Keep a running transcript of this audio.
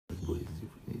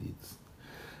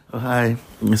Oh, hi,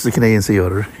 Mr. Canadian Sea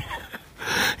Otter.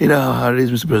 You know how hard it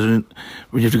is, Mr. President,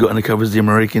 when you have to go undercover as the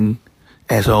American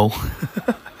asshole.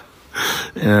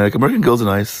 American girls are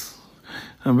nice,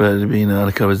 but being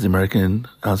undercover as the American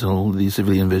asshole, the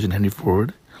civilian version, Henry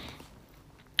Ford,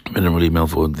 and then really Mel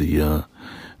Ford, the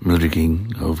military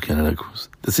king of Canada,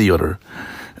 the Sea Otter.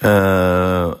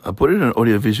 I put it in an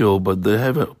audio visual, but they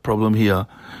have a problem here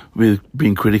with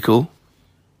being critical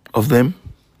of them,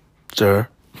 sir.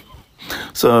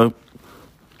 So,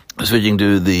 switching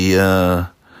to the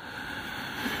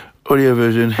audio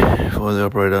version for the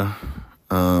operator.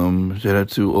 Shout out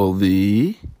to all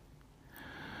the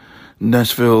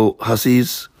Nashville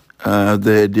hussies,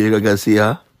 the Diego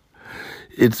Garcia.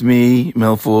 It's me,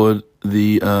 Mel Ford,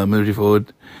 the military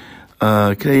Ford,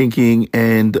 Canadian King,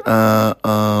 and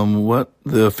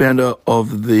the founder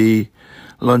of the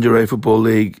Lingerie Football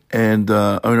League and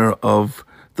owner of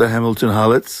the Hamilton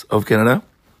Harlots of Canada.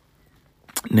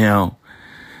 Now,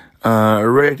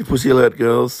 reactive pussy alert,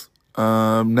 girls.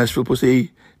 Nashville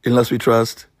pussy, in Lust We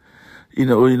Trust. You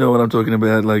know what I'm talking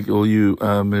about, like all you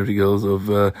military girls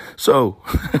of. So,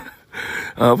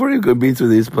 I've already been through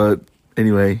this, but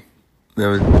anyway, that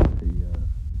was. I'm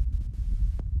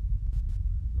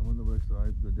on the west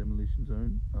side, the demolition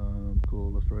zone,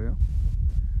 called Australia.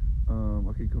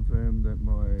 I can confirm that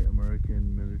my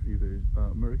American military version,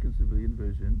 American civilian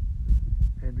version,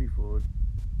 Henry Ford,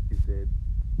 is dead.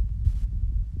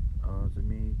 To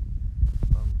me,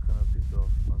 I'm kind of pissed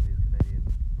off on these Canadian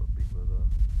big brother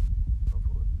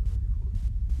Ford,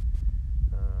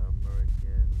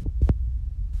 American,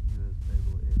 U.S.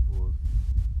 Naval Air Force,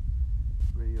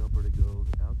 radio operator girls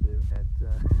out there at,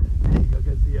 you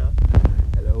can see her.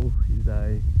 Hello, is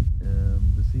I,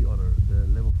 the Sea Otter, the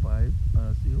level 5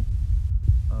 seal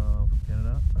from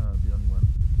Canada, the only one.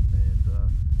 And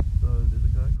so there's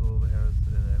a guy called Harris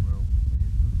Admiral.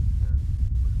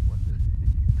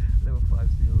 Level 5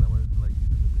 seal, I wanted to like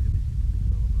use the bigger machine thing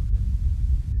and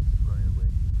it's running away.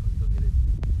 So you don't get it.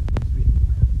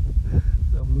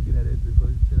 So I'm looking at it before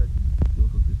you said I kill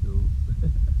for crystals. So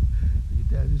your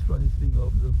dad just run this thing off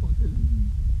the fucking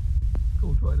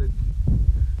go try that.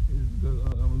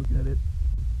 I'm looking at it.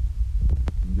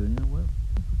 I'm going, you know what?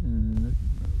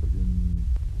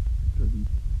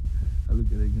 I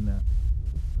look at it again now.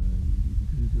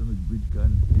 Because it's on a bridge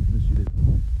gun, he's gonna shoot it.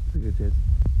 It's like a test,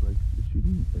 like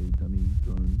shooting a dummy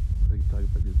drone, like a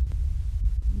target practice.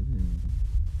 He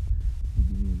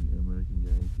gave me an American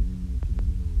guy, giving me a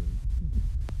Canadian over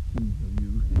king of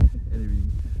you and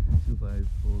everything. Still 5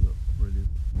 for the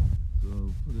operators. So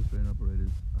for the Australian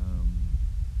operators,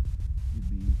 you'd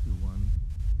be to 1.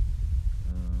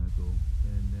 That's all.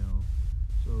 And now,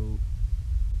 so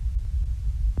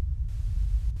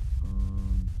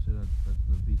that's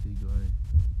the BC guy,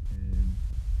 and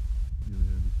you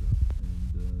heard this stuff. And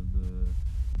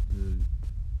the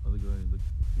other guy, the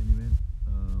Candyman,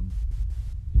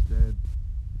 his dad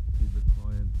is the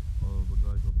client of a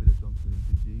guy called Peter Thompson in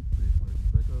PG, British American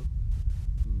Tobacco,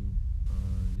 who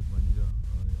is my nigga.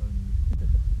 I own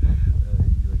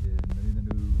he's like a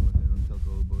Nanu, like a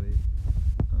telco boy,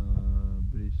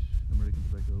 British American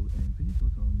Tobacco and PG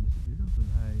Telecom, Mr. Peter Thompson.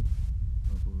 Hi.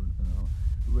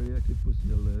 Radioactive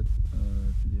pussy alert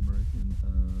to the American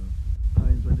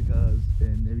Heinz Rent-A-Cars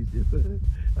and Navy SEAL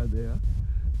out there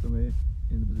somewhere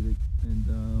in the Pacific, and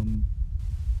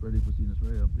radio pussy in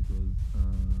Australia because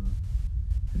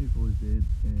Henry Ford is dead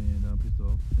and I'm pissed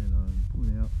off and I'm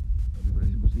pulling out of the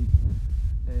radio pussy.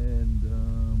 And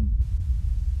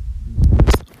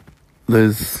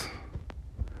there's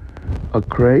a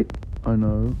crate, I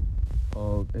know,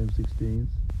 of M16s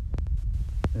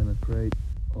and a crate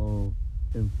of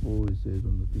M4, it says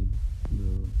on the thing,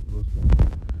 the roster.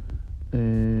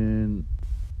 And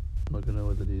I'm not gonna know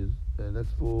what that is. And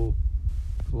that's for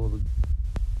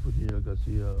Diego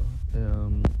Garcia.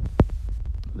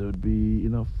 There would be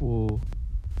enough for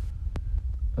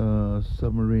a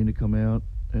submarine to come out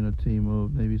and a team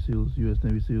of Navy SEALs, US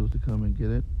Navy SEAls to come and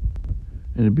get it.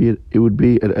 And it would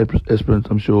be at Esperance,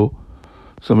 I'm sure,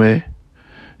 somewhere.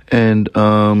 And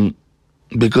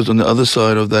because on the other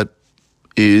side of that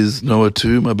is NOAA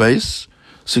 2, my base,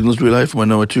 signals relay for my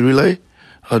NOAA 2 relay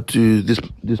out to this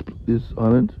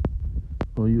island,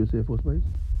 or US Air Force Base,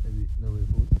 maybe no Air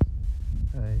Force.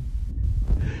 Hi.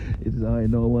 It's I,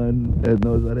 no one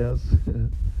knows that house.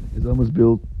 It's almost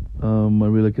built. My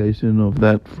relocation of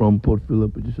that from Port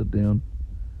Phillip, it just shut down.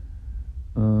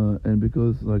 And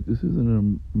because like this is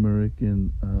an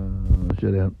American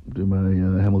shout out to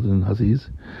my Hamilton hussies.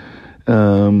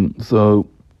 So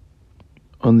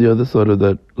on the other side of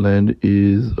that land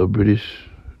is a British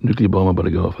nuclear bomb about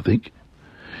to go off, I think.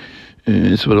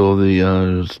 It's what all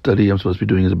the study I'm supposed to be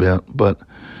doing is about. But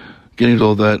getting to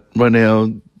all that, right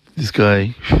now, this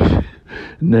guy,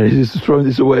 no, he's just throwing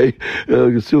this away.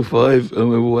 Still 5.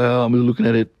 Wow, I'm looking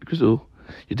at it. Crystal,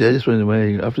 your dad just throwing it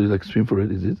away after like swim for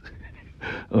it, is it?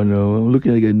 Oh no, I'm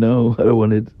looking at it again. No, I don't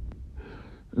want it.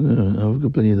 I've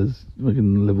got plenty of those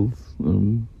fucking levels.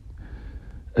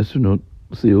 Astronaut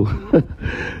seal.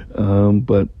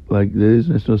 But like there is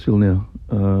an astronaut seal now.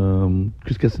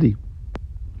 Chris Cassidy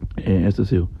as the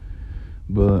seal.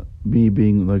 But me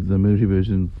being like the military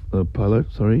version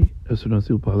astronaut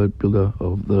seal pilot, builder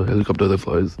of the helicopter that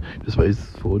flies the space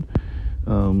forward,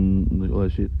 like all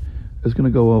that shit. It's gonna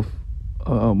go off.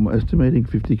 I'm estimating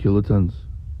 50 kilotons.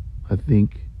 I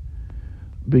think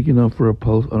big enough for a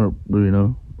pulse. I don't really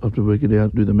know. I have to work it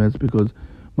out, do the maths, because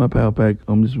my power pack,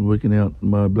 I'm just working out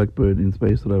my Blackbird in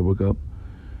space that I woke up.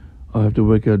 I have to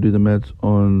work out, do the maths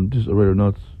on just a rate of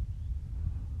knots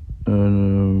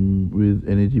with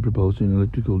energy propulsion,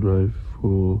 electrical drive.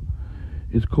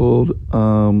 It's called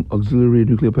auxiliary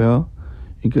nuclear power,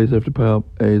 in case I have to power up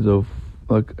as of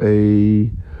like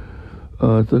it's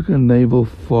like a naval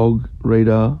fog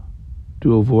radar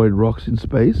to avoid rocks in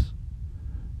space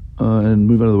and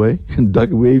move out of the way and duck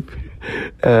and weave.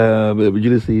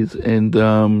 Ulysses and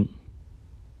radar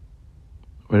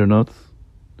knots.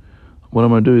 What I'm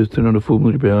gonna do is turn on the full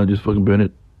military power and just fucking burn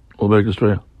it all back to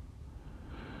Australia.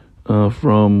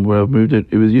 From where I've moved it,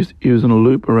 it was on a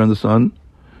loop around the sun.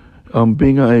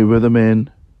 Being a weatherman,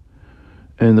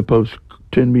 and the Pope's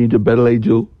turned me into a battle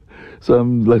angel, so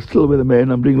I'm like still a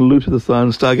weatherman. I'm doing loops of the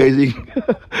sun, stargazing.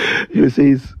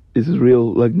 Ulysses, this is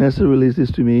real. Like NASA released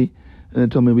this to me, and they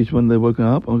told me which one they've woken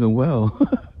up. I'm going, wow.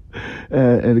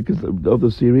 And because of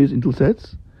the series,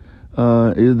 Intelsats,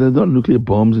 they're not nuclear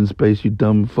bombs in space, you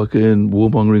dumb fucking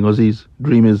warmongering Aussies,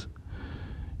 dreamers.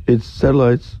 It's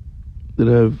satellites that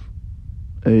have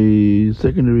a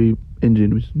secondary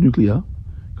engine, which is nuclear,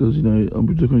 because, you know, I'm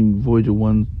doing Voyager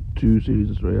 1, 2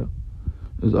 series Australia.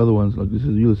 There's other ones, like this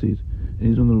is Ulysses, and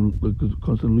he's on the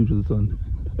constant loop to the sun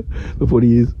for 40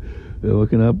 years.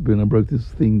 Waking up, and I broke this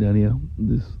thing down here,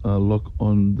 this lock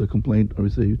on the complaint I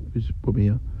received, which brought me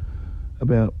here,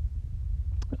 about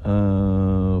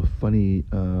funny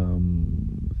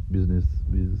business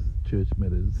with church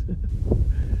matters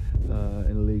and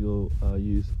illegal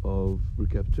use of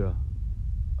recapture,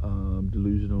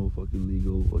 delusional fucking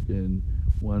legal fucking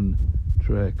one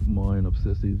track mind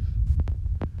obsessive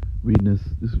weirdness.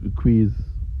 This queer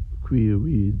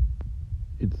weird.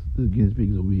 It's the Guinness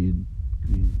Pig is a weird.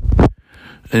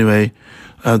 Anyway,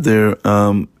 out there,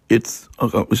 this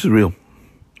is real.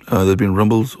 There've been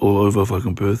rumbles all over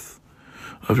fucking Perth.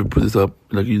 I have to put this up.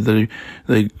 Like they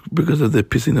because of they're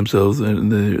pissing themselves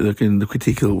and they're like in the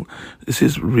critical. This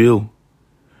is real.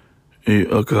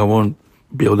 Okay, I won't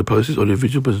be able to post this audio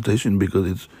visual presentation because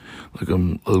it's like a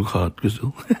little hard,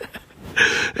 Crystal.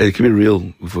 It can be real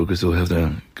before Crystal have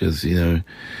to, because you know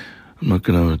I'm not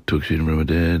gonna talk shit about my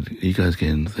dad. You guys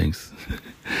can, thanks.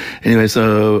 Anyway,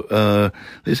 so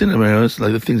listen to my house,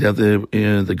 like the things out there,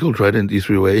 the gold trident you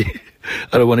threw away.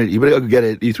 I don't want it. You better go get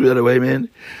it. You threw that away, man.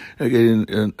 Okay.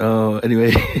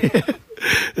 Anyway,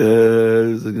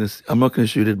 I'm not gonna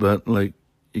shoot it, but like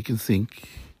you can think.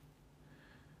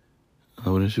 I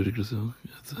wouldn't shoot it, Crystal.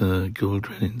 It's gold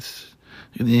tridents.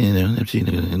 You know, I've seen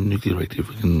a nuclear reactor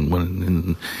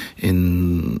one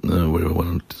in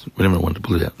whenever I want to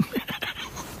pull it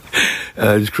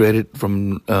out. Just created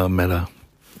from matter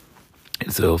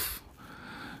itself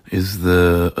is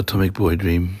the atomic boy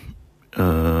dream.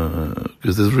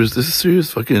 Because there's this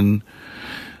serious fucking,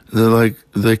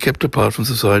 they're kept apart from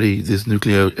society, these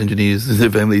nuclear engineers and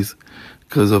their families,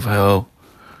 because of how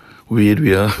weird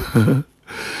we are.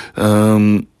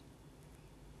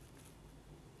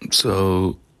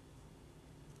 So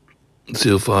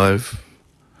Seal 5,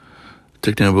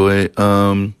 Techno Boy,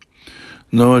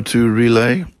 Noah 2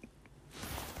 Relay.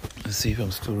 Let's see if I'm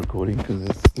still recording, because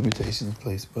there's limitations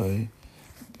placed by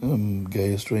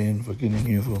gay Australian fucking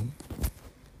uniform.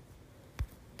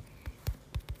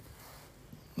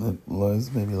 That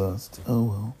lies maybe last. Oh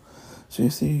well. So you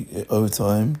see, over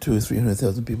time, 200,000 or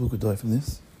 300,000 people could die from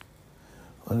this.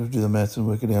 I'd have to do the maths and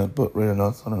work it out, but right or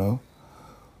not, I don't know.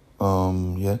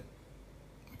 Yeah.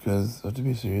 Because I have to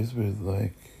be serious with,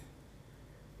 like,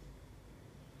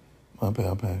 my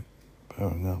power pack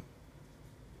powering up.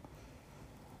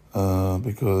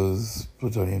 Because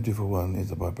plutonium-241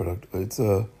 is a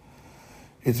byproduct.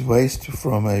 It's waste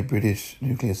from a British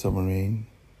nuclear submarine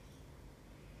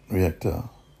reactor,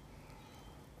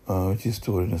 which is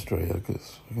stored in Australia,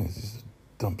 because this is a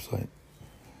dump site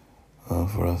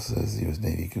for us as the US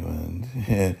Navy Command.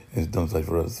 It's a dump site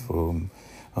for us for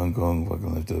Hong Kong,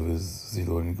 fucking leftovers, Sea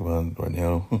Lord in command right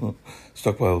now.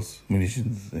 Stockpiles,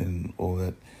 munitions, and all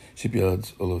that.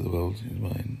 Shipyards all over the world is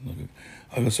mine.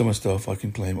 I got so much stuff I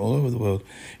can claim all over the world.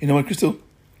 You know what, Crystal?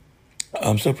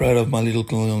 I'm so proud of my little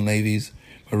colonial navies,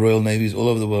 my royal navies all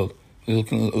over the world.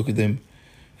 Look at them.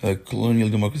 Colonial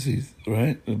democracies,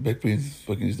 right? Black Prince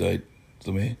fucking just died,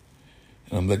 so me.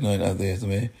 And I'm Black Knight out there, so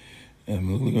me. And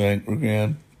I'm looking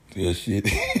around. Yeah, shit.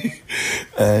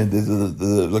 And there's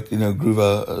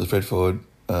Groover, Fred Ford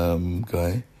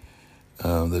guy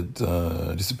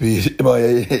that disappeared.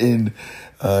 And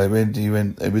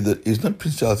he's not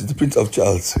Prince Charles, it's the Prince of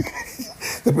Charles.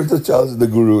 The Prince of Charles is the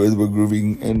guru, and we're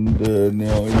grooving, and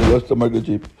now they lost the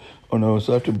microchip. Oh no,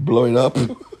 so I have to blow it up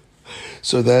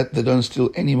so that they don't steal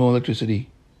any more electricity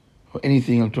or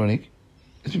anything electronic.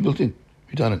 It's been built in.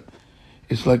 We've done it.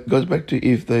 It's like, goes back to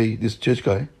if this church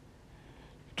guy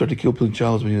tried to kill Prince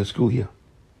Charles when he was at school here.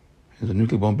 There's a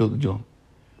nuclear bomb built in Geelong.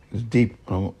 It's deep.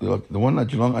 Like the one at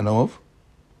Geelong I know of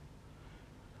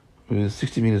was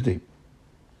 60 meters deep.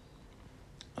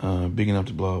 Big enough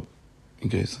to blow up in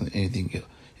case anything.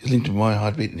 It's linked to my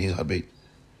heartbeat and his heartbeat.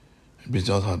 And Prince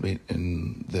Charles' heartbeat.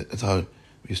 And that's how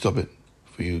we stop it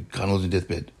for you cardinals in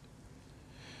deathbed.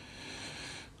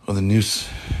 Or the noose.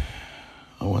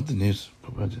 I want the noose.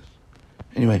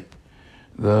 Anyway,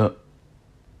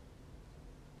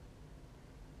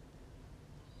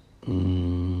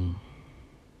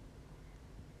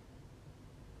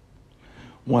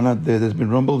 one out there's been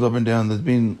rumbles up and down. There's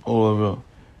been all over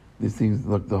these things,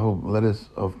 like the whole letters.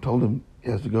 I've told him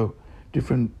he has to go.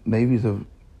 Different navies have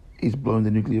each blown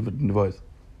the nuclear device.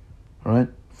 All right,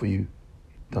 for you,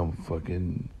 dumb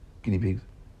fucking guinea pigs.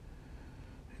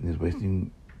 And there's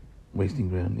wasting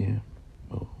ground, yeah.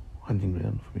 Well, hunting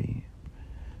ground for me.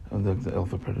 I'm like the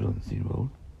alpha predator in the sea world.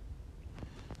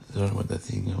 I don't know what that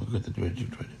thing. I've got the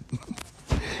dreaded.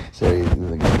 Sorry,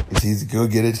 it's easy. Go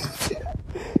get it.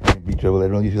 Big trouble.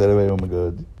 Everyone gets that away. Oh my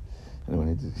god. I don't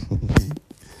want to.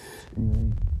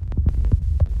 Anyway.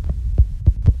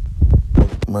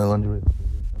 My lingerie.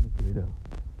 I'm a creator.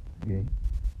 Okay.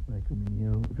 Like from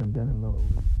Neo, from down in low.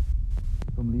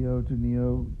 From Leo to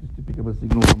Neo, just to pick up a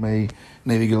signal from a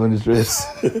Navy girl in distress.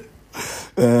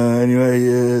 Anyway,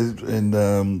 and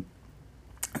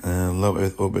low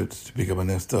Earth orbit to pick up an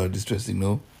F-star distress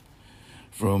signal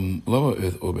from lower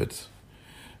Earth orbit,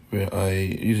 where I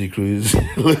usually cruise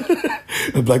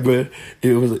a Blackbird.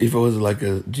 If I was like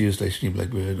a geostationary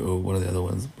Blackbird or one of the other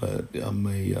ones, but I'm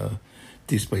a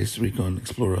Deep Space Recon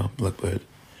Explorer Blackbird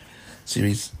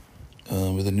series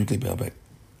with a nuclear power pack.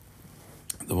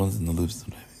 The ones in the loops.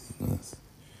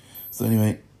 So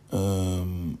anyway,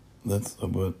 that's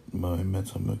about my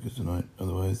match on Mercus tonight.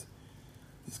 Otherwise,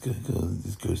 this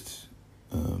ghost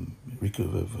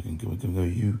Rico fucking can go.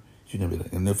 You should never be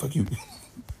like, no, fuck you.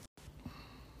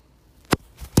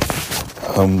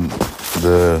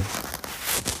 The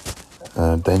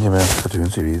Danger Mouse cartoon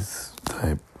series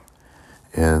type.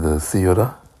 Yeah, the Sea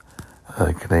Otter,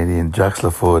 Canadian Jacques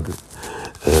Laford,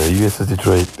 USS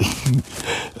Detroit,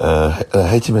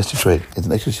 HMS Detroit. It's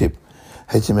an actual ship,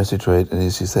 HMS Detroit,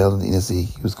 and she sailed in the inner sea.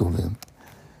 He was called in.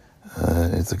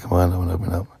 It's a command I want to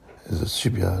open up. It's a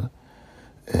shipyard,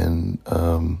 and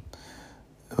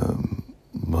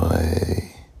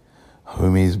my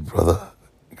homie's brother,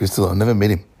 Crystal, I never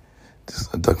met him.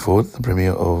 Doug Ford, the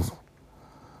Premier of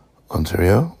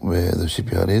Ontario, where the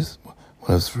shipyard is, one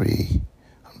of three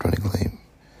I'm trying to claim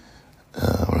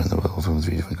around the world from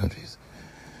 3 different countries.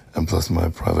 And plus my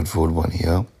private Ford one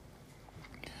here,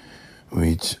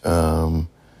 which I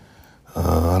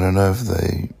don't know if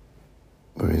they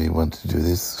really want to do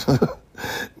this,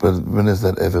 but when has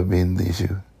that ever been the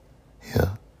issue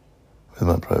here with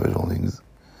my private holdings?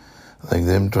 Like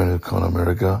them trying to con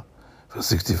America for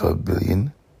 $65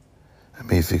 billion and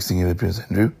me fixing it with Prince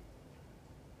Andrew,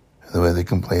 and the way they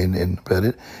complain about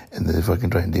it, and they fucking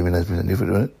try and demonize Prince Andrew for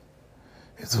doing it.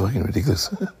 It's fucking ridiculous.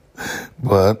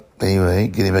 But anyway,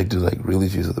 getting back to like real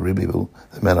issues of the real people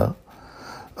that matter.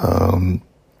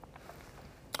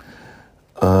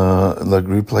 Like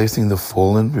replacing the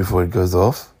Fallen before it goes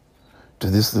off to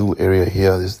this little area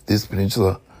here, this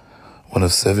peninsula, one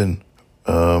of 7,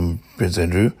 Prince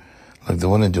Andrew. Like the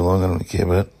one in Geelong, I don't care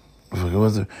about.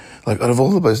 Like out of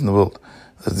all the places in the world,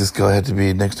 this guy had to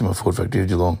be next to my Ford factory in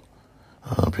Geelong.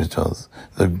 Prince Charles,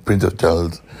 the Prince of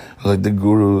Charles, like the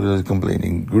guru is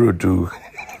complaining, Guru 2,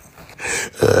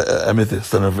 Amethyst,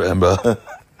 son of Amber.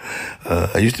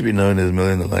 I used to be known as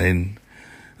Merlin the Lane.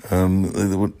 For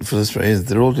the Australians,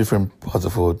 they're all different parts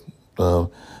of Ford.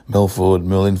 Mel Ford,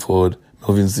 Merlin Ford,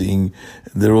 Melvin Singh.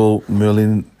 They're all,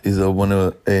 Merlin is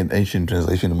an ancient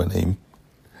translation of my name.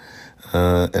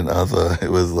 And Arthur, it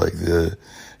was like the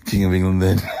King of England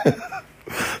then.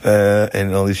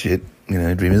 And all this shit,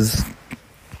 dreamers.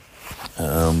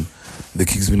 The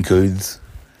Kingsman codes,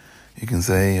 you can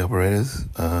say, operators,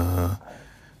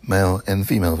 male and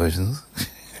female versions.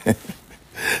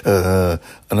 I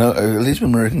know, at least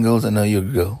American girls, I know you're a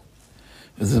girl.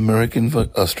 There's American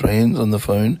Australians on the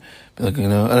phone, like, I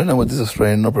don't know what this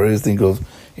Australian operators think of,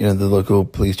 the local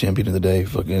police champion of the day,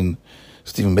 fucking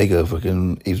Stephen Baker,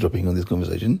 fucking eavesdropping on this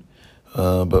conversation.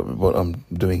 But what I'm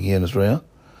doing here in Australia,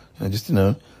 just,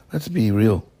 let's be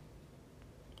real.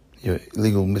 Your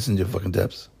illegal messenger fucking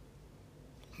taps.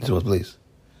 To us, please.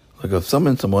 Like, I've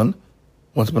summoned someone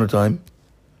once upon a time.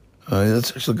 That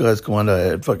Special Guys Commander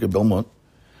at fucking Belmont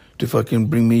to fucking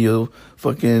bring me your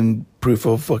fucking proof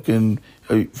of fucking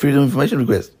freedom of information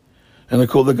request. And I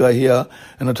called the guy here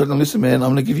and I told him, listen, man,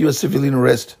 I'm going to give you a civilian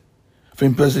arrest for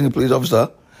impersonating a police officer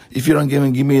if you don't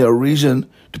give me a reason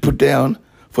to put down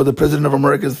for the President of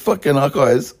America's fucking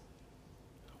archives.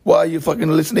 Why are you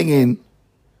fucking listening in?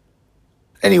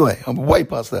 Anyway, I'm way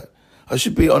past that. I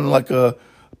should be on like a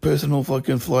personal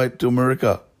fucking flight to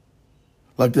America.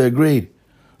 Like they agreed.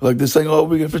 Like they're saying, oh,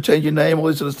 we're going to change your name, all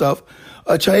this sort of stuff.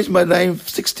 I changed my name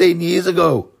 16 years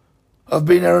ago. I've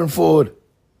been Aaron Ford.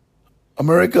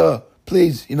 America,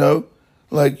 please,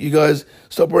 like you guys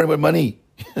stop worrying about money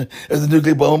as the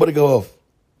nuclear bomb about to go off.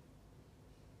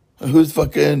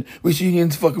 And which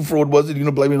union's fucking fraud was it you're going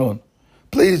to blame it on?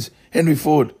 Please, Henry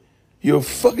Ford, you're a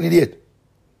fucking idiot.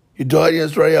 You died in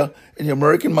Australia and your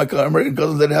American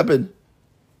cousins let it happen.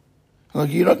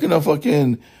 Like, you're not going to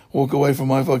fucking walk away from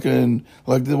my fucking,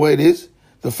 like the way it is.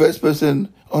 The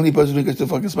only person who gets to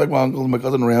fucking smack my uncle and my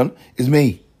cousin around is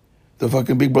me. The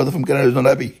fucking big brother from Canada who's not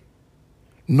happy.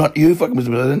 Not you, fucking Mr.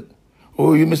 President.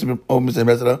 Or you, Mr.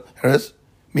 Ambassador Harris.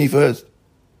 Me first.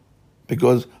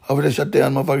 Because I would have shut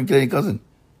down my fucking Canadian cousin.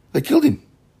 They killed him.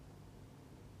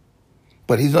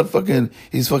 But he's fucking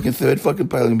third fucking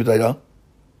paling potato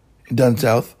down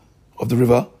south of the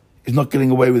river is not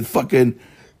getting away with fucking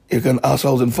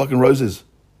assholes and fucking roses,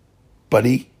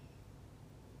 buddy.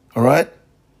 All right?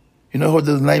 You know what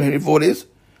the name Henry Ford is?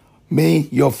 Me,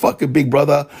 your fucking big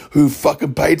brother who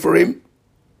fucking paid for him.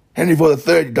 Henry Ford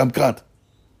III, you dumb cunt.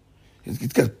 He's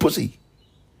got pussy.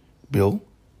 Bill.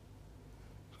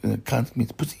 Cunt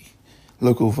means pussy.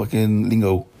 Local fucking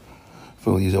lingo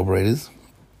for all these operators.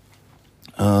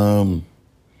 So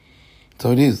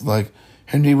it is, like,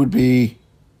 Henry would be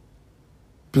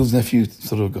Bill's nephew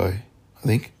sort of guy, I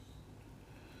think.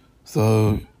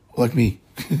 So, like me.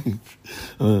 I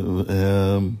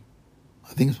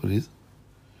think that's what it is.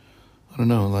 I don't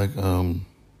know, like,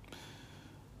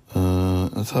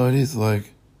 that's how it is,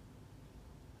 like,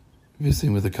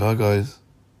 messing with the car guys,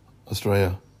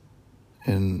 Australia,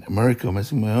 and America,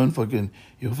 messing with my own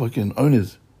your fucking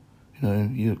owners.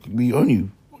 We own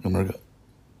you, America.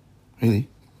 Really.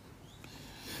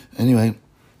 Anyway,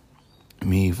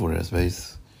 me for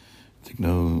airspace,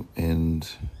 techno, and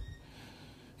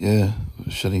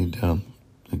shutting it down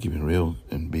and keeping it real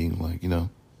and being like,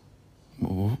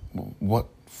 what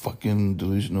fucking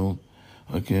delusional,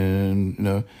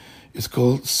 it's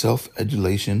called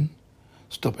self-adulation.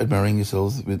 Stop admiring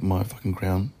yourselves with my fucking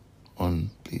crown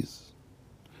on, please.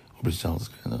 Or British Charles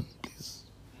crown on, please.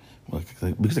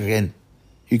 Because again,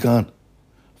 you can't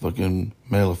fucking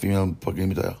male or female fucking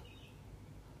imitator.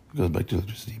 It goes back to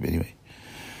electricity, but anyway.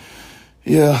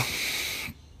 Yeah.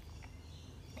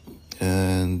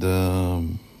 And,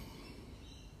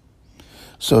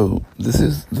 so this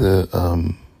is the,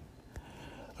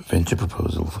 venture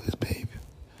proposal for this babe.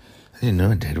 I didn't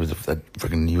know Dad was that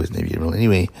fucking US Navy admiral.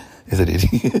 Anyway, yes I did.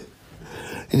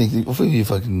 Anyway, for you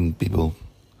fucking people,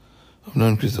 I've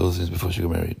known Crystal since before she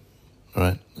got married.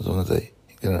 Alright? That's all I say.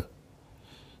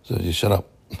 So just shut up.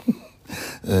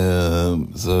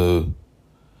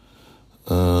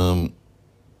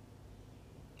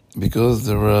 Because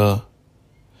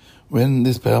when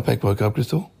this power pack woke up,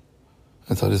 Crystal,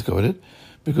 that's how I discovered it,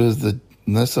 because the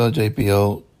NASA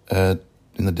JPL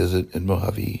in the desert at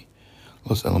Mojave,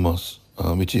 Los Alamos,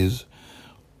 which is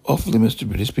off limits to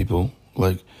British people.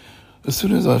 Like, as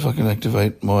soon as I fucking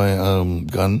activate my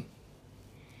gun,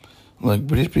 like,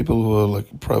 British people who are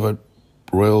like private,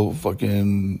 royal,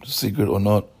 fucking secret or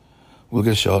not, will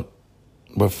get shot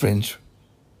by French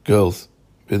girls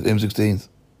with M16s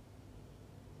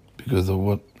because of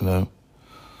what,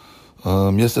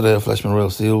 yesterday I flashed my royal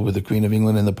seal with the Queen of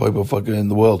England and the Pope of fucking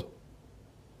the world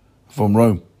from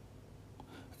Rome.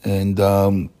 And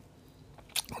from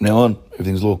now on,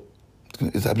 everything's law.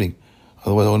 It's happening.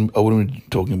 Otherwise, I wouldn't be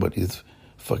talking about this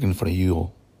fucking in front of you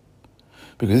all.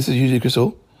 Because this is usually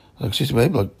Crystal, like, she's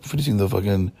babe, like, finishing the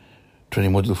fucking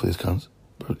training module for these cunts.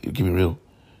 But keep it real.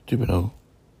 2.0.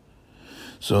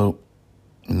 So,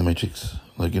 in the Matrix,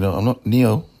 like, I'm not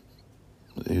Neo.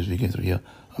 He was speaking through here.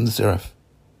 I'm the Seraph.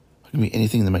 I can be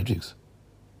anything in the Matrix.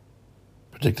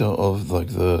 Protector of, like,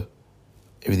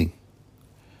 everything.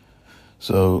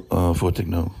 So, for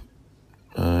techno.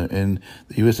 And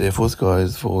the US Air Force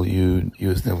guys, for all you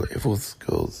US Naval Air Force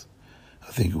girls,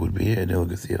 I think it would be Adele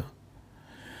Garcia.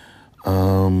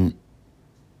 No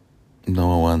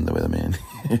one, the weatherman.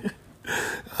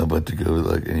 But to go,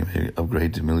 like, anyway,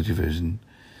 upgrade to military version.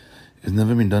 It's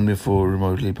never been done before,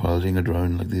 remotely piloting a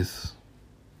drone like this.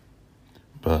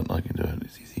 But I can do it.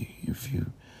 It's easy if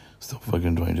you stop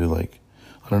fucking trying to, like,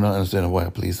 I don't understand why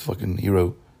a police fucking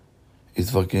hero is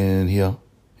fucking here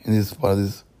in this part of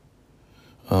this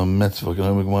Matt's fucking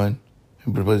homework of mine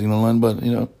and proposing online, but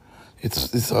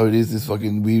it's how it is, this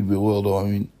fucking weird world. I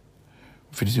mean,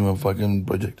 finishing my fucking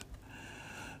project.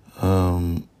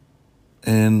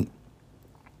 And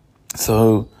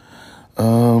so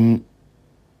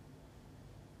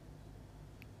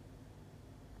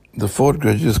the Ford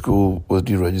Graduate School was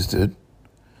deregistered.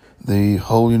 The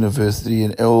whole university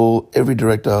and every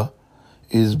director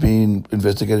is being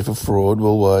investigated for fraud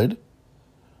worldwide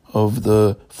of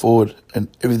the Ford and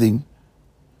everything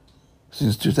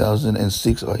since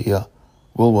 2006 are here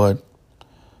worldwide.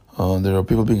 There are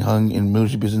people being hung in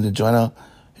military prisons in China,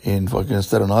 in fucking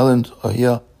Staten Island are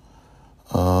here,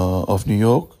 of New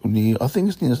York. I think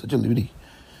it's near Statue of Liberty,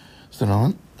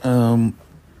 Staten Island.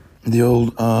 The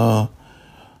old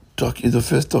the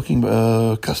first docking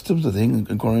customs, I think,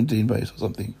 and quarantine base or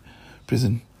something,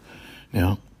 prison.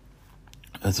 Now,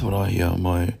 that's what I hear.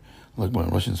 My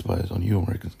Russian spies on you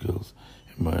American girls,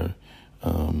 and my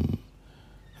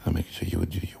I'm making sure you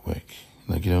would do your work.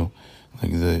 Like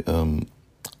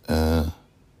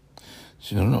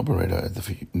she's not an operator at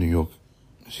the New York.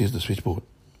 She's the switchboard.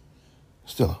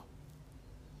 Stella,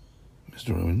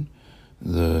 Mr. Rowan,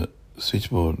 the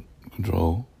switchboard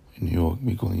control in New York.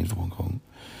 Me calling in from Hong Kong.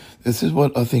 This is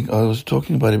what I think I was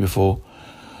talking about it before,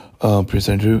 Prince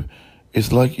Andrew.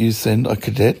 It's like you send a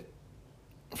cadet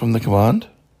from the command.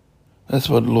 That's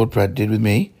what Lord Pratt did with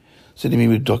me, sending me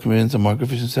with documents and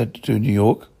microfiche set to New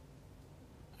York,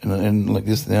 and like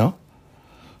this now,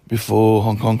 before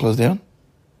Hong Kong closed down.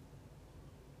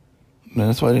 No,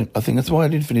 that's why I think that's why I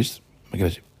didn't finish my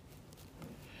graduate.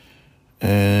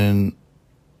 And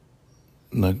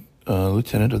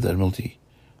lieutenant of the Admiralty,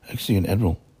 actually an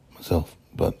admiral myself,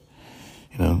 but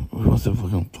who wants to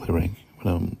fucking play rank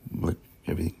when I'm like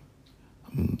everything?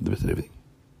 I'm the best at everything,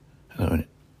 and I own it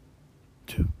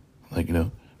too. Like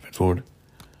Fred Ford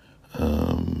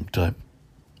type,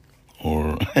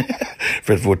 or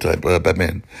Fred Ford type,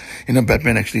 Batman.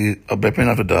 Batman actually, Batman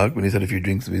After Dark, when he's had a few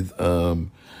drinks with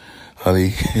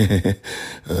Harley,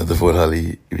 the Ford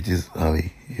Harley, which is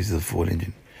Harley, he's the Ford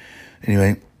engine.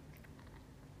 Anyway,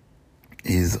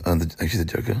 he's actually the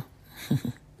Joker.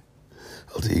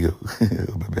 Alter ego,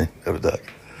 Batman After Dark.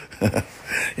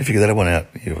 You figure that one out.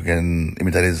 You can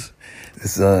imitate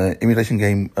this imitation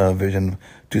game version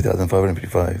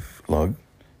 2555 log,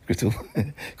 Crystal,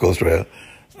 Ghost Rail,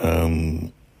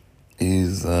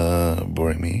 is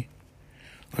boring me.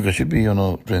 Like I should be on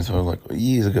a transfer like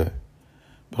years ago,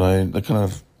 but I kind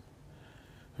of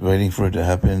waiting for it to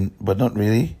happen, but not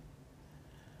really.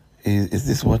 Is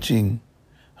this watching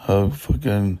how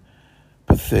fucking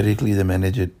pathetically they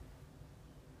manage it?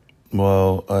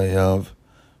 While I have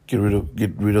get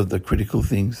rid of the critical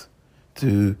things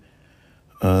to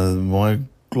my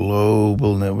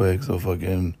global networks of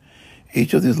fucking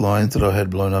each of these lines that I had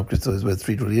blown up, Crystal, is worth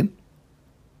 3 trillion.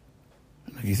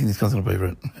 Like you think this comes on paper,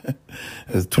 right?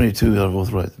 There's 22 out of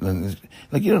authorized.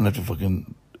 Like you don't have to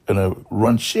fucking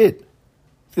run shit.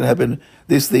 It's gonna happen.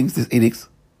 These things, these edicts.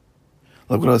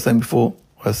 Like what I was saying before,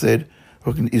 I said,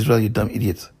 fucking Israel, you dumb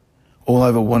idiots. All I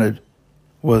ever wanted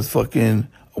was fucking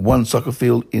one soccer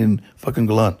field in fucking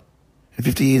Golan. In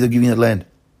 50 years, they're giving you that land.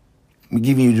 We're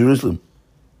giving you Jerusalem.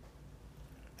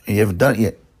 And you haven't done it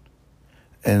yet.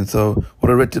 And so what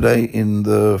I read today in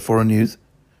the foreign news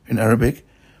in Arabic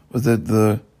was that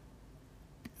the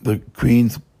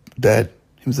Queen's dad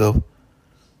himself,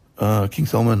 King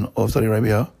Salman of Saudi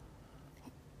Arabia,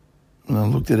 and I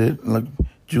looked at it, and like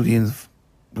Julian's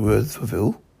words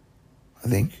fulfill, I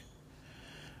think,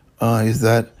 is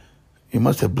that you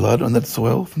must have blood on that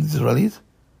soil from the Israelis,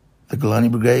 the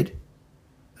Golani Brigade.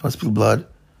 They must spill blood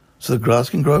so the grass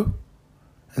can grow,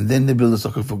 and then they build a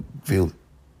soccer field,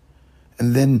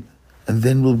 and then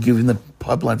we'll give them the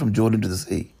pipeline from Jordan to the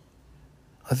sea.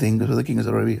 I think that's what the King of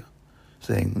Saudi Arabia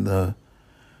saying,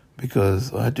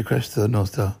 because I had to crash the North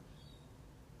Star.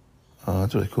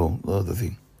 That's really cool. Love the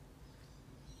thing.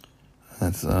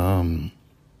 That's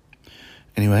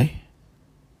anyway.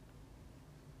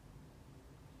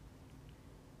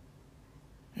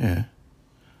 Yeah.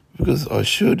 Because I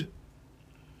should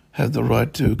have the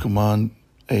right to command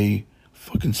a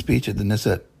fucking speech at the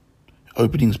Knesset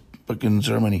opening fucking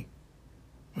ceremony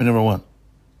whenever I want.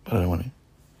 But I don't want to.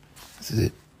 This is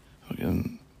it.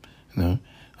 Fucking,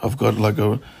 I've got like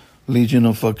a legion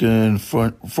of fucking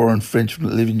foreign French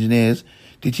engineers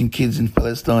teaching kids in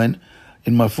Palestine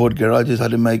in my Ford garages how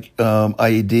to make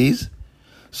IEDs,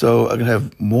 so I can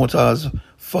have mortars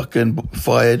fucking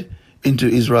fired into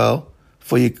Israel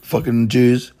for you fucking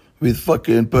Jews with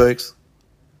fucking perks.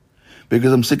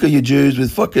 Because I'm sick of you Jews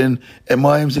with fucking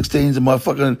my M16s and my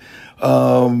fucking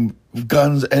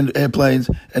guns and airplanes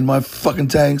and my fucking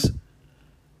tanks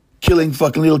killing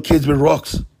fucking little kids with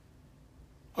rocks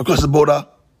across the border.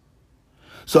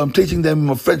 So I'm teaching them,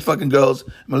 my French fucking girls,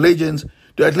 my legions,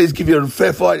 to at least give you a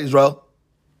fair fight, Israel.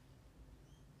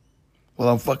 Well,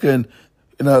 I'm fucking,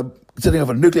 setting up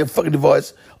a nuclear fucking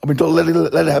device. I've been told let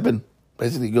it happen.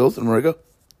 Basically, girls in America.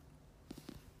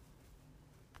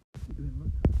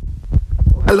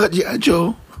 Hello, G.I.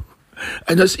 Joe.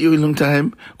 I don't see you in a long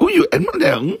time. Oh, you Edmund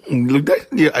there. Look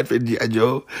at your outfit, G.I.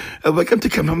 Joe. Welcome to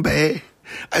Camembert.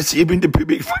 I see you in the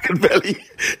pubic fucking valley.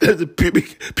 There's a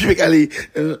pubic alley,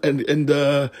 and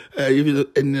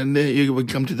you will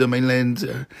come to the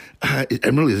mainland.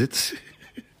 Emerald, is it?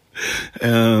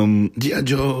 G.I.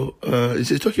 Joe, it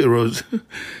says Tokyo Rose.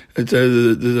 It's,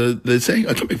 they're saying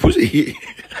atomic pussy.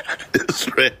 That's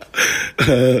right.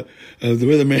 The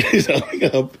weatherman is howling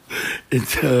up.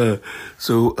 It's,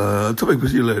 atomic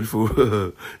pussy alert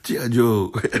for G.I.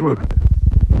 Joe.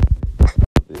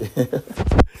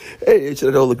 Hey, shout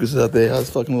out to all the Christians out there. How's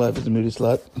fucking life as a moody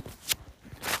slut?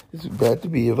 It's bad to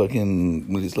be a fucking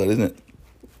moody slut, isn't it?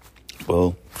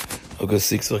 Well, I've got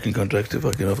 6 fucking contracts to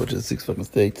fucking offer to 6 fucking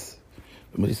states.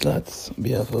 Moody sluts on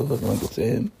behalf of fucking Uncle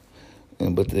Sam.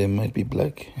 But they might be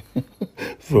black.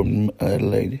 From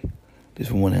Adelaide.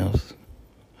 Just from one house.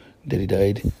 Daddy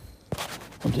died.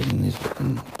 I'm taking these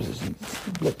fucking positions.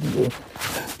 Black nigga.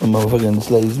 My motherfucking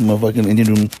slaves, my fucking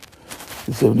Indian room.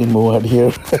 17 more out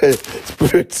here.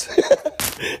 Spirits.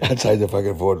 Outside the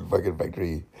fucking Ford fucking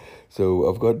factory. So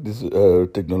I've got this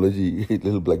technology,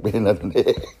 little black man out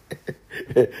there.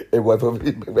 A wife of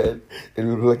his black man. And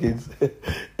little black kids.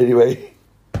 Anyway.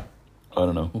 I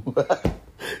don't know.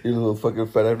 You little fucking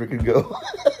fat African girl.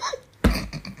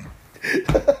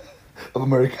 Of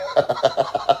America.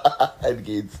 And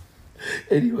kids.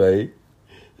 Anyway.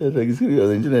 I think it's gonna be on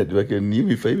the internet. Fucking you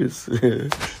be famous.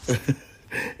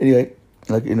 Anyway.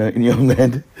 Like, in your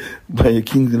homeland, by your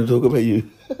king's gonna talk about you.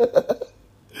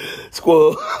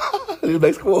 Squirrel. Little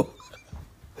black squirrel.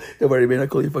 Don't worry, man, I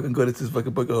call you fucking goddesses,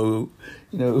 fucking bucko.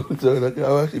 So like,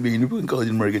 I'll actually be in fucking college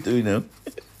in America too,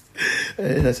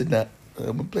 And I said, nah,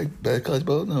 I'm gonna play college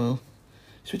ball, no.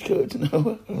 Switch codes,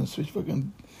 no. I don't switch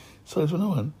fucking sides for no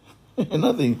one.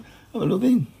 Nothing. I'm a little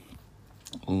thing.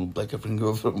 Oh, black African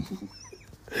girl from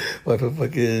wife of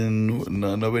fucking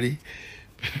nobody.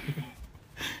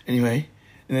 Anyway,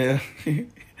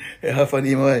 how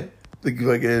funny am I?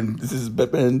 This is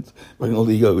Batman's fucking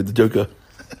old ego with the Joker.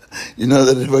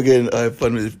 That fucking I have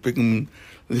fun with picking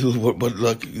little what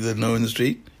like the no in the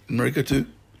street in America too.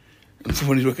 And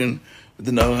somebody's working with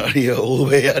the no out here all the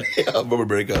way out here from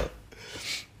America.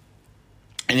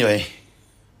 Anyway,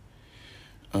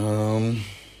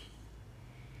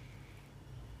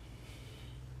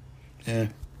 yeah,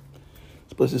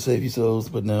 supposed to save your souls,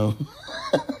 but no.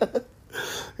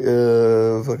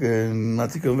 Fucking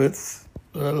Nazi converts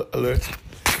alert.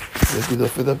 Let's be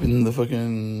fed up in the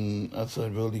fucking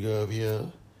outside world. You go over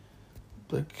here,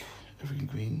 black African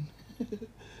queen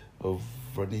of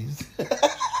Rodney's.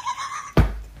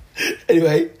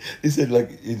 Anyway, he said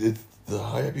like it's the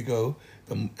higher up you go,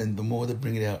 and the more they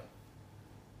bring it out.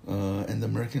 And the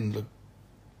American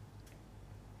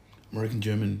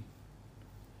German.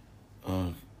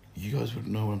 You guys would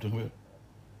know what I'm talking about.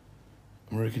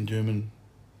 American German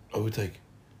overtake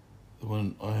the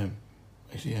one I am.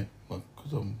 Actually am,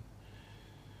 because I'm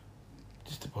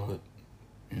just a pilot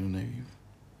in a Navy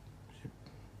ship.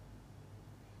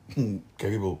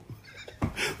 Capable.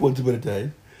 Once upon a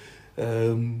time.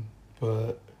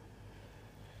 But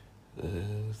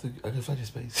I can fly to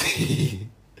space.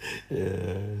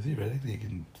 Theoretically I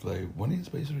can fly one in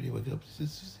space already. Wake up just to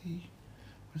see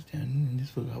what's down and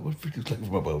just figure out what Fritz looks like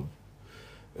from above.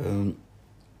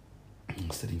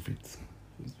 Studying Fritz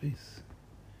from space.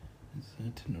 It's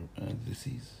the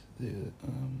seas, the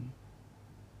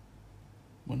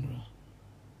Wanderer.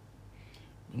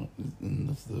 And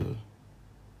that's the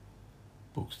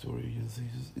book story. Is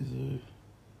a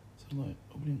Sunlight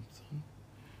orbiting Sun.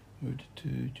 Moved to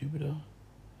Jupiter.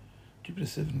 Jupiter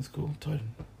 7 is called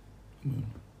Titan. Moon.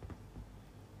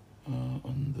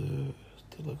 On the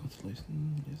stellar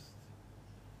constellation is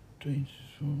strange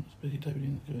from spacey typing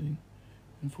and coding.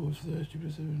 And force the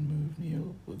Jupiter 7 move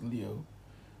Leo.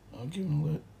 Given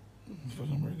alert.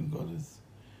 Fucking American goddess.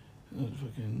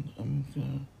 I'm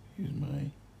gonna use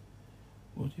my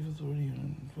chief authority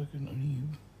and fucking only you.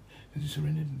 Because you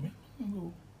surrendered and went long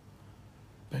ago.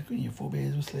 Back when your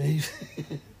forebears were slaves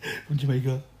from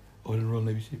Jamaica or in a Royal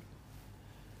Navy ship.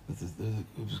 It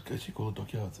was actually called a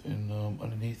dockyard, and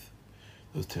underneath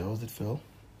those towers that fell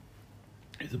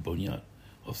is a boneyard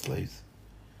of slaves.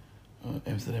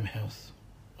 Amsterdam House.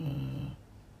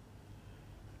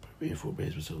 Probably your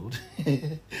forebears were sold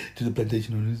to the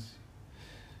plantation owners.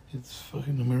 It's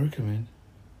fucking America, man.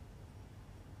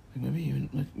 Like maybe even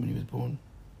like when he was born,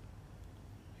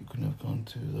 he couldn't have gone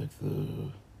to like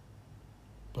the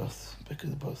bus, back of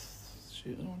the bus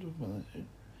shit. I don't want to talk about that shit.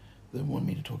 They want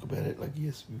me to talk about it. Like,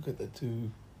 yes, we've got that too.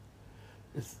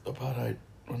 It's apartheid,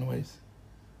 runaways.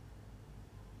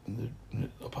 And the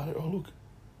apartheid. Oh look,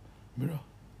 mirror.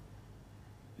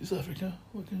 Is Africa?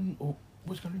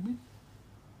 Which country mean?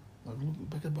 Like, look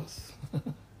back at the bus.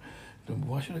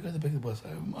 Why should I go to the back of the bus?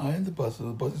 I am the bus. So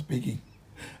the bus is speaking.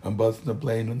 I'm busting the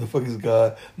plane. When the fuck is the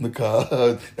car? The car.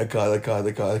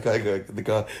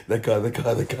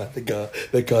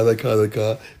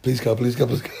 Please car.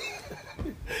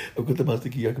 I've got the master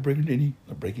key. I can break into any.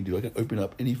 I can open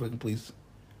up any fucking police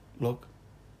lock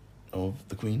of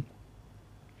the Queen.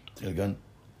 Take a gun.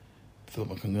 Fill up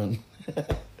my gun.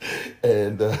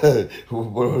 And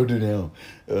what do I do now?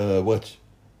 Watch.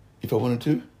 If I wanted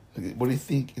to, what do you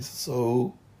think? It's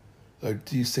so. Like,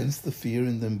 do you sense the fear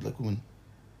in them black women?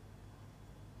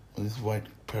 On this white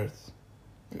parrots.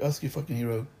 Like, ask your fucking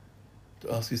hero.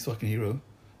 To ask his fucking hero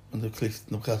on the cliff,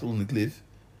 the castle on the cliff.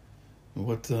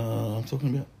 What I'm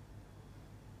talking about.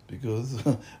 Because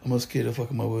I'm not scared of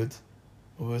fucking my words.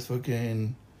 My words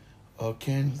fucking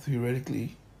can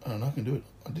theoretically, and I can do it.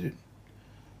 I did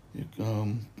it.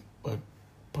 I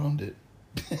palmed it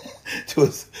to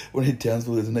us. One in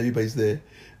Townsville, there's a Navy base there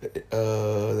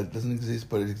that doesn't exist,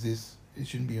 but it exists. It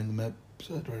shouldn't be on the map,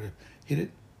 so I try to hit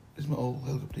it. It's my old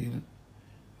helicopter unit.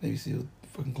 Navy SEAL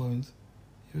fucking clones.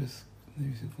 US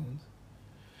Navy SEAL clones.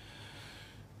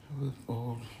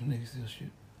 Old Navy SEAL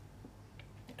shit.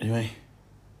 Anyway,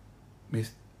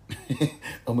 missed.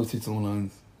 Almost hit someone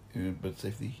lines, but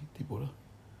safety, deep water.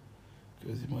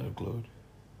 Because it might have glowed.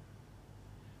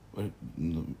 But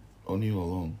no, I knew all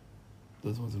along.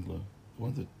 Those ones that glow. The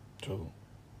ones that travel.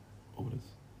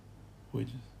 Orbiters.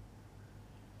 Voyages.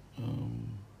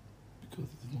 Because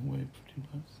it's a long way, 15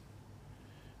 times.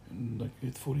 And like,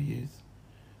 it's 40 years.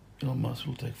 Elon Musk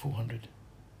will take 400.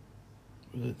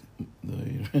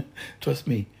 Trust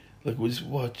me, like, we'll just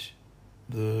watch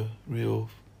the real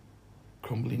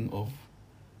crumbling of,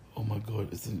 oh my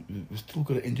god, we've still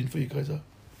got an engine for you guys, huh?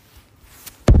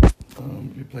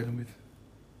 You played them with.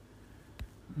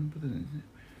 Put that in there.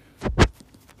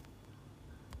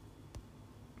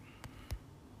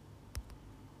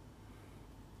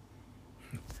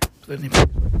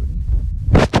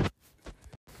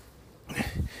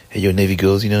 Hey, yo, Navy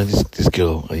girls, this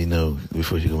girl,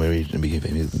 before she got married and became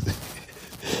famous,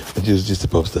 but she was just a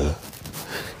pop star.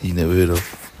 You never heard of.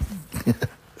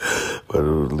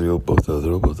 But they're all pop stars,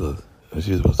 And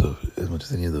she was a pop star as much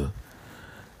as any of the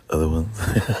other ones.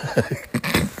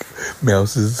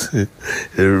 Mouses. We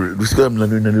still have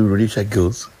new Radio Shack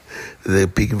girls. They're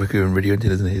big and recurring radio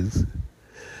antennas in their heads.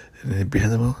 And then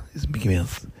behind them all is Mickey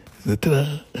Mouse.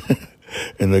 Ta-da!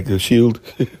 And like a shield,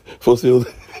 force field.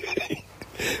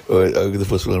 Alright, I'll get the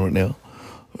force field right now.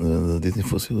 The Disney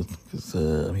force field, because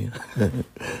I'm here.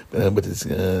 But it's,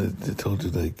 they told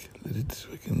you, like, let it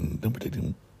fucking, don't protect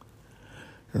him.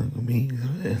 Me,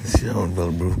 it's your own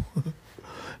vulnerable.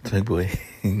 Tank boy.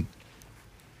 He's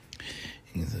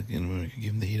like, in America,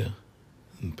 give him the heater.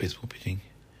 And baseball pitching.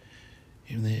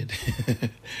 Give him the head.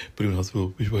 Put him in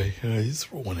hospital, which way? Just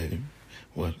throw one at him.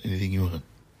 What? Anything you want.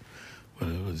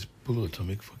 Whatever, just pull an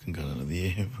atomic fucking gun out of the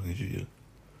air and fucking shoot you.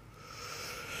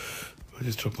 I'll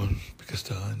just drop one, pick a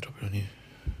star and drop it on you.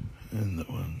 And that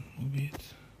one will be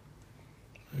it.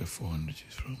 I got 400 to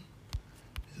choose from.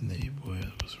 Isn't there your boy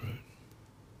out the road?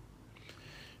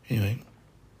 Anyway,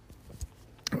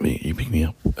 you pick me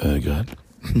up, God.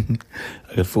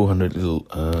 I got 400 little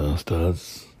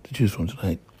stars to choose from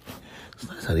tonight. It's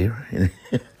nice out here.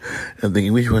 I'm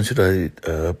thinking, which one should I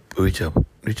reach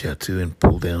out to and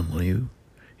pull down on you?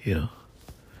 And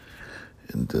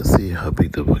see how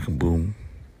big the fucking boom.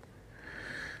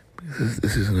 Because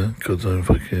this isn't a God's own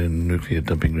fucking nuclear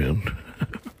dumping ground.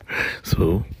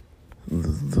 So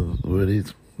the word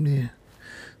is, yeah,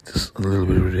 just a little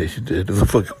bit of radiation to the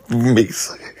fucking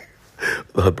mix.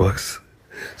 The hot box.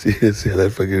 See how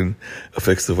that fucking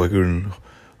affects the fucking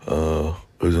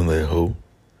ozone layer hole?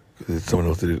 Because someone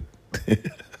else did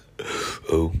it.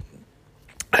 Oh.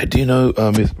 Do you know,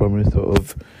 Mrs.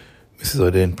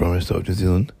 Ardern, Prime Minister of New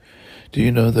Zealand, do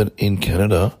you know that in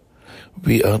Canada,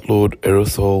 we outlawed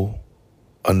aerosol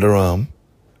underarm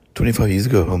 25 years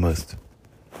ago almost?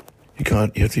 You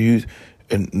have to use,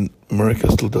 and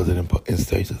America still does it in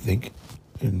states, I think,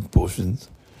 in portions,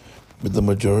 but the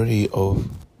majority of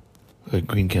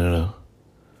Green Canada,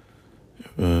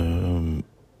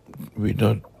 we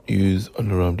don't use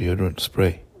underarm deodorant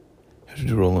spray. You have to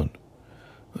do roll-on.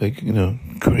 Like,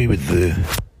 agree with the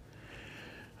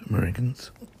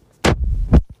Americans.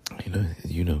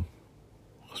 You know,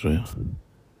 Australia.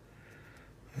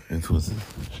 Influences.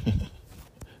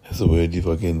 That's the word you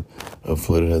fucking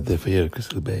floated out there for you,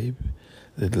 Crystal Babe.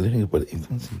 They're learning about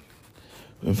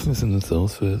influencing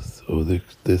themselves first, or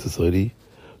their society.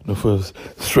 Not first,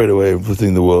 straight away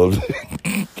influencing the world.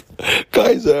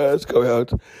 Kaisers, come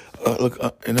out. Look,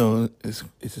 it's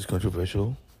just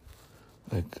controversial.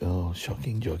 Like,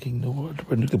 shocking, joking, no word.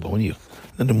 But look upon you.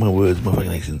 None of my words, my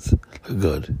fucking actions. Oh,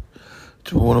 God.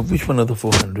 Which one of the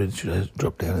 400 should I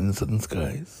drop down in the southern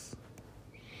skies?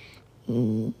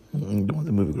 Don't want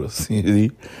to move across the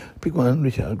city. Pick one,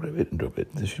 reach out, grab it, and drop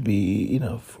it. There should be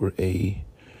enough for a,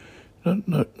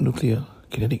 not nuclear,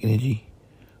 kinetic energy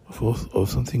of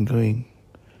something going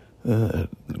at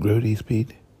gravity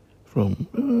speed from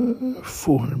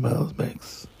 400 miles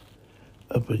max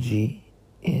up a G.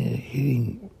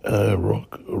 Hitting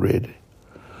rock red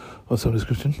or some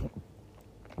description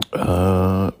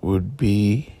would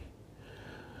be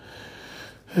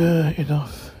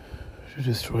enough to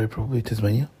destroy probably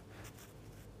Tasmania.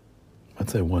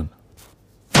 I'd say one.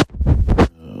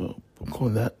 I'm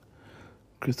calling that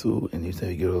Crystal and New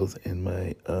Navy girls and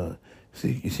my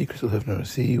you see Crystal Hefner.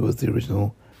 She was the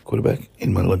original quarterback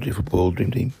in my London football dream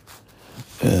team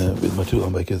with my two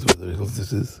linebackers with the little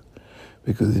sisters.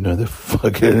 Because, they're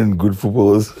fucking good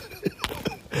footballers.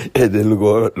 And they look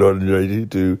all ready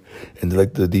to, and they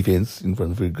like the defense in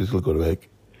front of the Crystal quarterback.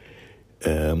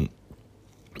 And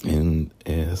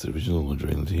that's the original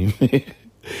Australian team.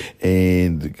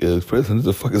 And the president is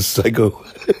a fucking psycho.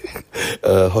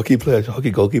 Hockey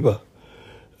goalkeeper.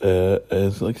 And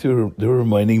it's like they were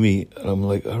reminding me, and I'm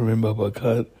like, I remember, but I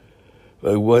can't.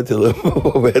 Like, what? Tell them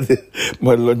about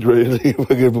my Australian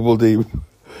fucking football team.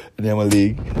 And now my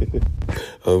league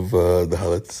of the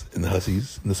Harlots and the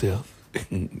Hussies in the south.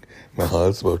 My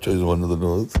Hearts, well, I've chosen one of the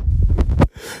north.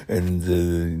 And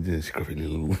the scruffy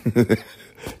little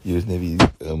US Navy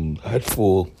had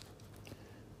 4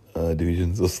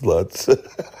 divisions of slots out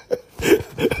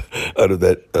of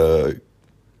that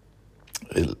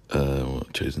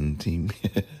chosen team.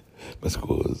 My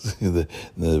scores, the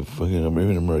fucking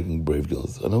American Brave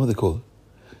Girls. I know what they call it.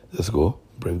 The score,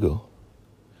 Brave Girl.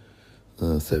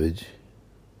 Savage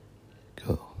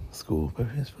Girl School.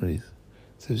 That's what it is.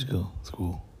 Savage Girl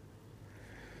School.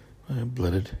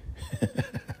 Blooded.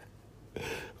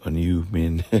 On you,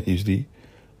 men, usually.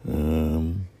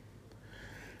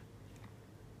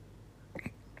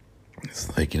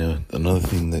 It's like, another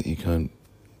thing that you can't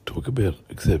talk about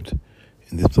except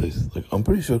in this place. Like, I'm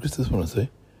pretty sure, because this is what I say.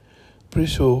 Pretty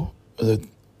sure that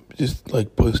just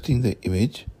like posting the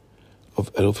image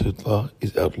of Adolf Hitler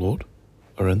is outlawed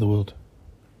around the world.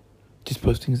 Just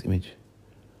posting his image.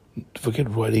 Forget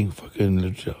writing fucking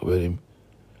literature about him.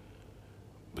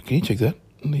 But can you check that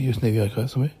in the US Navy archive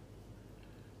somewhere?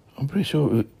 I'm pretty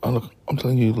sure. I'm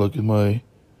telling you, like in my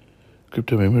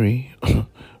crypto memory,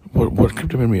 what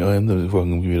crypto memory I am the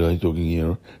fucking computer I'm talking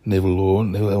here. Naval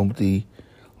Admiralty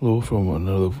law from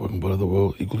another fucking part of the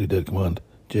world, equally dead command.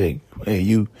 Jake, hey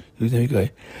you Navy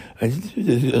guy. I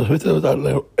heard that was out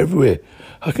loud everywhere.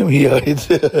 How come here it's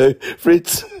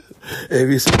Fritz? Have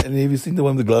you seen the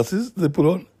one with the glasses they put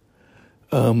on?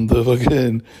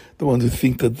 The ones who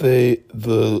think that the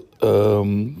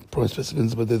prime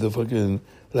specimens, but they're the fucking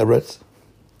lab rats.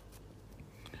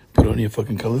 Put on your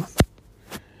fucking colours.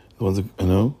 The ones that I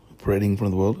know parading in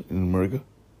front of the world in America.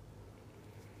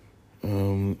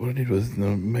 What I did was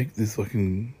make this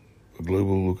fucking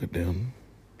global look it down.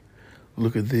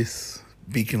 Look at this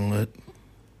beacon alert.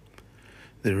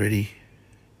 They're ready,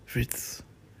 Fritz.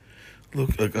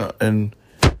 Look, and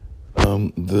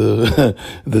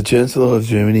the Chancellor of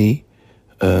Germany,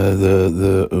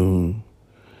 the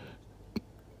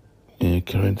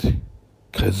current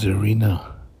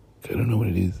Katharina, I don't know what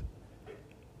it is.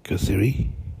 Kasseri,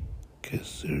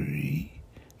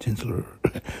 Chancellor.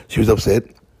 She was upset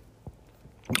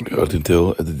I can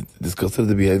tell. Disgusted at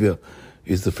the behaviour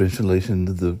is the French translation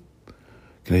that the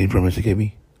Canadian Prime Minister gave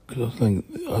me. Because I was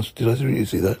like, did I really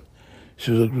see that?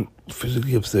 She was like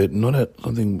physically upset, not at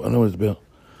something, I know what it's about.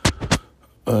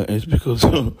 And it's because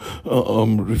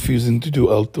I'm refusing to do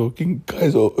alt talking.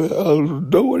 Guys,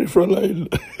 don't worry, Fräulein.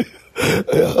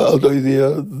 I'll tell you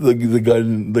the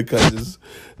gun, the Kaiser's,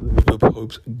 the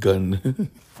Pope's gun.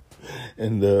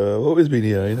 And I've always been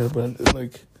here, you know, but it's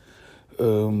like,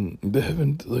 they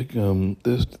haven't, like,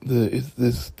 there's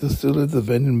still the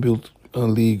Vandenbilt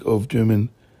League of German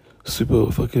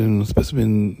super fucking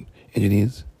specimen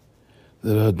engineers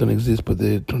that don't exist, but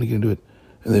they're trying to get into it.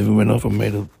 And they even went off and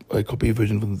made a copy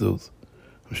version for themselves,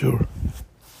 I'm sure.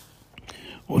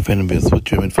 What Vandenbilt, what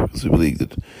German fucking Super League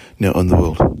that now own the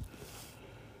world.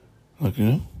 Like, you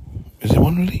know, is there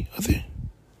one really out there?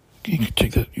 You can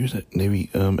check that, use that Navy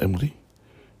Admiralty.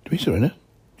 Do we see right now?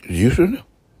 Is it used right now?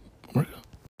 America?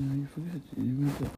 No, you forget. You